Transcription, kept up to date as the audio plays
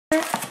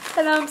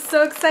And I'm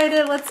so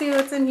excited. Let's see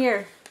what's in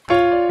here.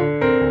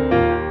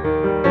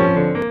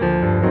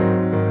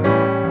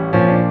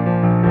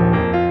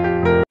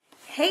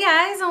 Hey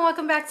guys, and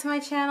welcome back to my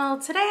channel.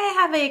 Today I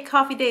have a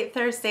Coffee Date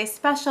Thursday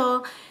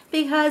special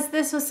because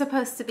this was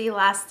supposed to be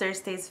last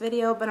Thursday's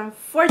video, but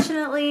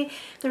unfortunately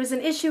there was an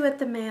issue with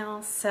the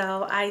mail,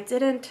 so I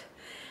didn't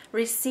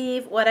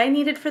receive what I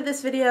needed for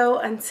this video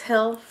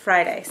until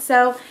Friday.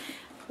 So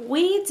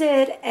we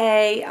did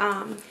a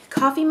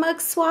coffee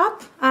mug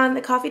swap on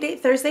the Coffee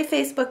Date Thursday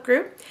Facebook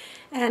group,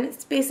 and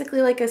it's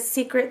basically like a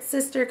secret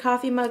sister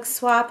coffee mug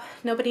swap.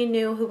 Nobody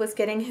knew who was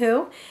getting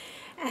who.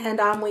 And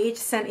we each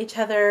sent each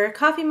other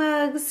coffee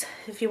mugs.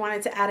 If you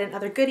wanted to add in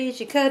other goodies,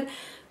 you could.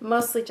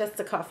 Mostly just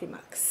the coffee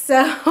mugs.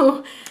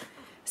 So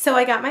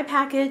I got my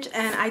package,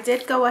 and I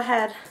did go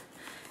ahead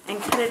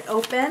and cut it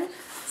open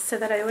so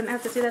that I wouldn't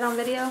have to do that on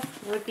video.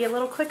 It would be a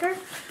little quicker.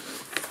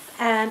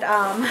 And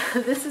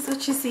this is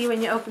what you see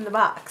when you open the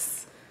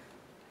box.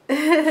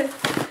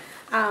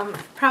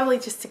 Probably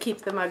just to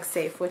keep the mug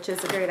safe, which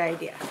is a great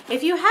idea.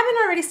 If you haven't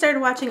already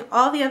started watching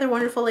all the other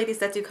wonderful ladies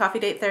that do Coffee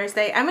Date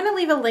Thursday, I'm going to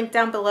leave a link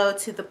down below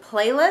to the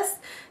playlist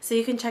so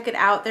you can check it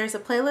out. There's a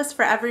playlist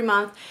for every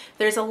month.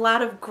 There's a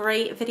lot of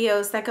great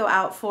videos that go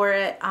out for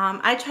it.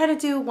 I try to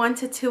do 1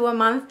 to 2 a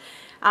month.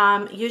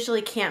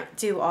 Usually can't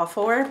do all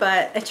 4,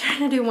 but I try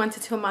to do 1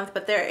 to 2 a month,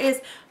 but there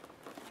is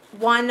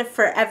one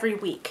for every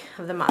week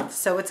of the month,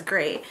 so it's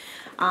great.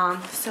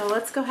 So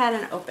let's go ahead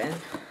and open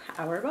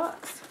our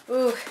box.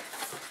 Ooh.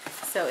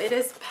 So it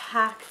is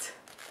packed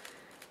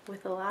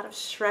with a lot of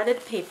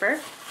shredded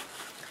paper,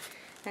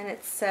 and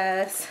it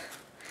says,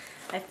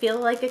 "I feel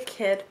like a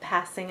kid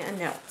passing a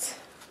note."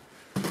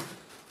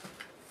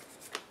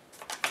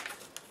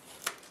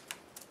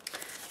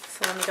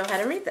 So let me go ahead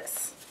and read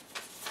this.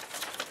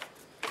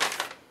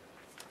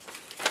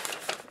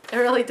 It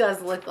really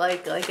does look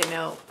like a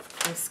note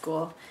from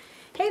school.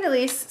 "Hey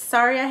Delis,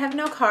 sorry I have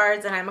no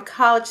cards and I'm a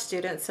college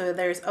student, so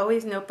there's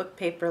always notebook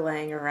paper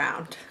laying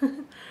around.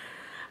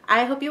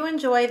 I hope you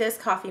enjoy this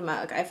coffee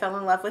mug. I fell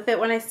in love with it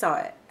when I saw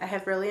it. I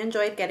have really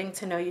enjoyed getting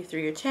to know you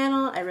through your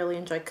channel. I really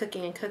enjoy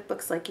cooking and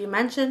cookbooks like you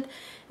mentioned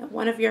in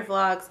one of your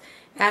vlogs,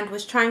 and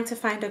was trying to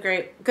find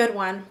a good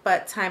one,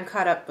 but time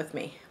caught up with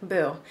me.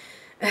 Boo.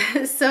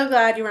 So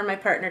glad you were my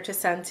partner to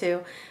send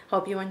to.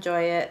 Hope you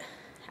enjoy it.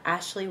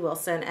 Ashley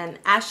Wilson." And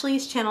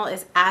Ashley's channel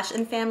is Ash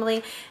and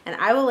Family, and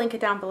I will link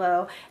it down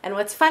below. And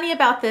what's funny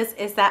about this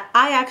is that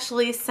I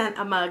actually sent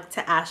a mug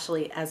to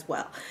Ashley as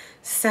well.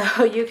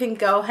 So you can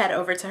go head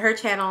over to her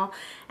channel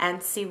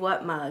and see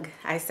what mug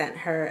I sent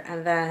her.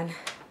 And then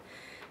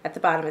at the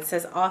bottom it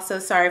says, "Also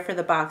sorry for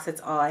the box, it's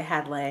all I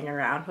had laying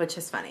around," which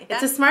is funny.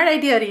 It's a smart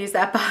idea to use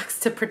that box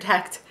to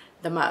protect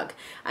the mug.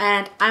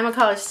 And I'm a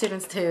college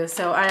student too,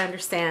 so I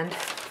understand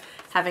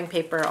having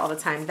paper all the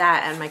time.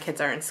 That, and my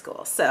kids are in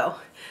school, so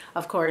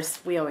of course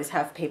we always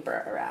have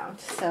paper around.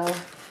 So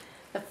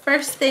the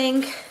first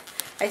thing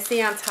I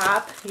see on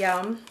top,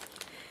 yum,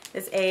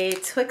 is a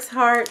Twix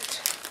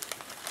heart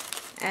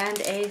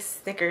and a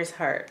Snickers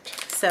heart.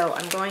 So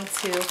I'm going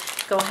to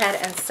go ahead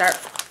and start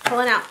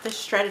pulling out the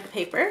shredded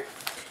paper,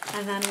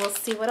 and then we'll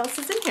see what else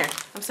is in here.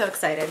 I'm so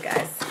excited,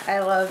 guys. I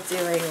love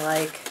doing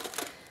like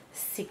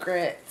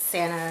secret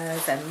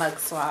Santas and mug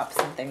swaps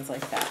and things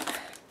like that.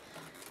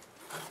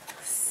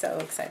 So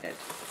excited.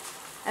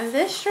 And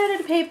this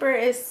shredded paper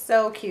is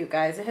so cute,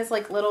 guys. It has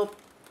like little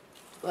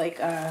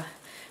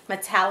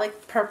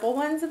metallic purple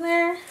ones in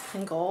there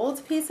and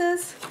gold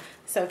pieces.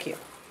 So cute.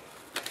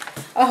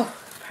 Oh,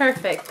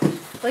 perfect.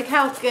 Look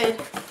how good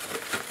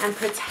and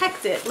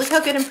protected. Look how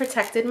good and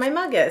protected my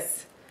mug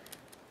is.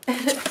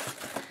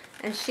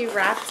 And she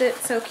wrapped it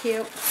so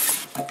cute.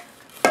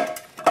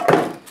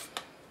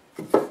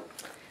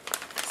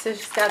 So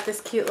she's got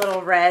this cute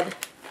little red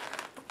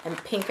and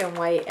pink and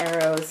white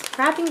arrows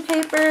wrapping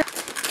paper.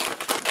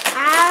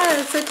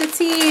 Ah, such a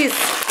tease.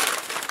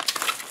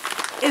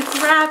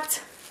 It's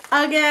wrapped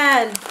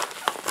again.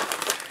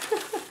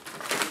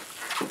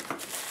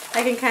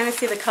 I can kind of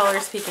see the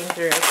colors peeking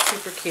through. It's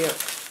super cute.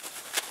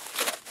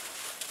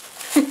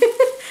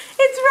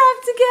 It's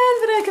wrapped again,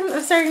 but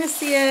I'm starting to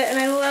see it, and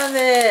I love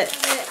it.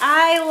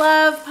 I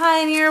love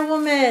Pioneer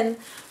Woman.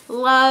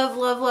 Love,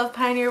 love, love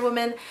Pioneer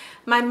Woman.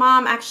 My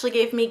mom actually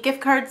gave me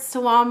gift cards to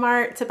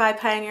Walmart to buy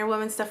Pioneer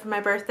Woman stuff for my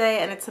birthday,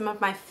 and it's some of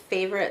my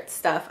favorite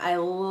stuff. I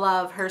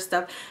love her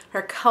stuff,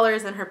 her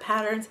colors and her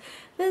patterns.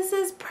 This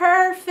is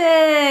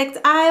perfect.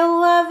 I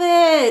love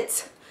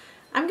it.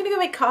 I'm gonna go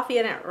make coffee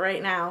in it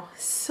right now.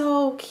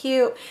 So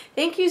cute.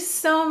 Thank you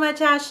so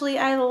much, Ashley.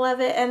 I love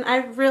it, and I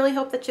really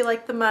hope that you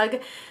like the mug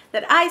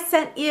that I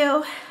sent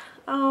you.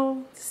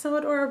 Oh, so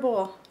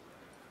adorable.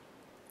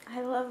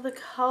 I love the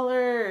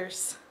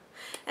colors.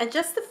 And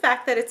just the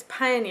fact that it's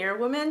Pioneer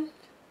Woman,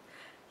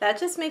 that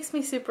just makes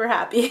me super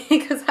happy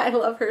because I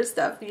love her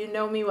stuff. You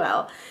know me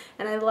well.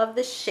 And I love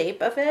the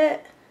shape of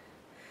it.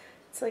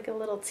 It's like a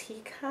little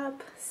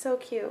teacup. So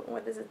cute.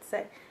 What does it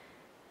say?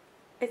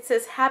 It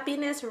says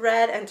happiness,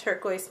 red and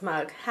turquoise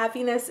mug.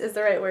 Happiness is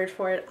the right word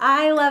for it.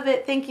 I love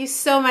it. Thank you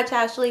so much,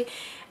 Ashley.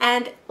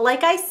 And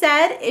like I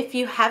said, if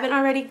you haven't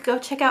already, go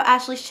check out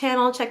Ashley's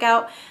channel. Check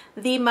out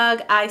the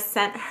mug I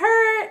sent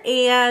her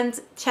and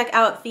check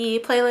out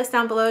the playlist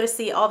down below to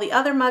see all the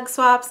other mug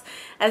swaps,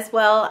 as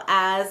well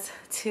as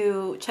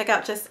to check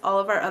out just all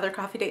of our other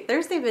Coffee Date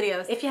Thursday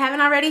videos. If you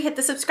haven't already, hit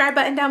the subscribe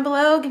button down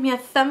below. Give me a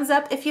thumbs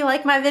up if you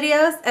like my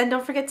videos, and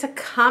don't forget to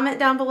comment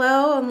down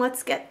below and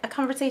let's get a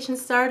conversation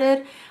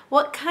started.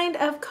 What kind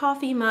of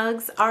coffee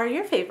mugs are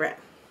your favorite?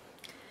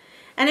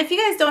 And if you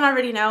guys don't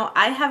already know,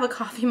 I have a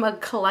coffee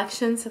mug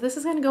collection, so this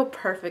is gonna go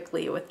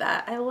perfectly with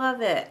that. I love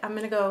it. I'm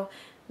gonna go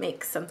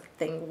make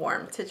something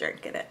warm to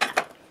drink in it.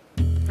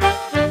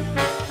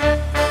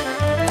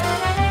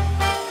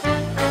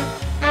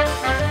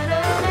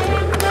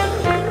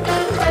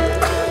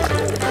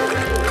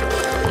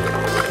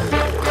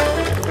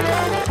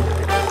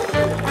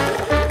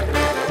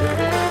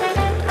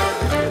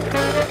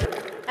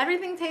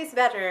 Everything tastes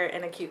better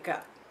in a cute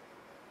cup.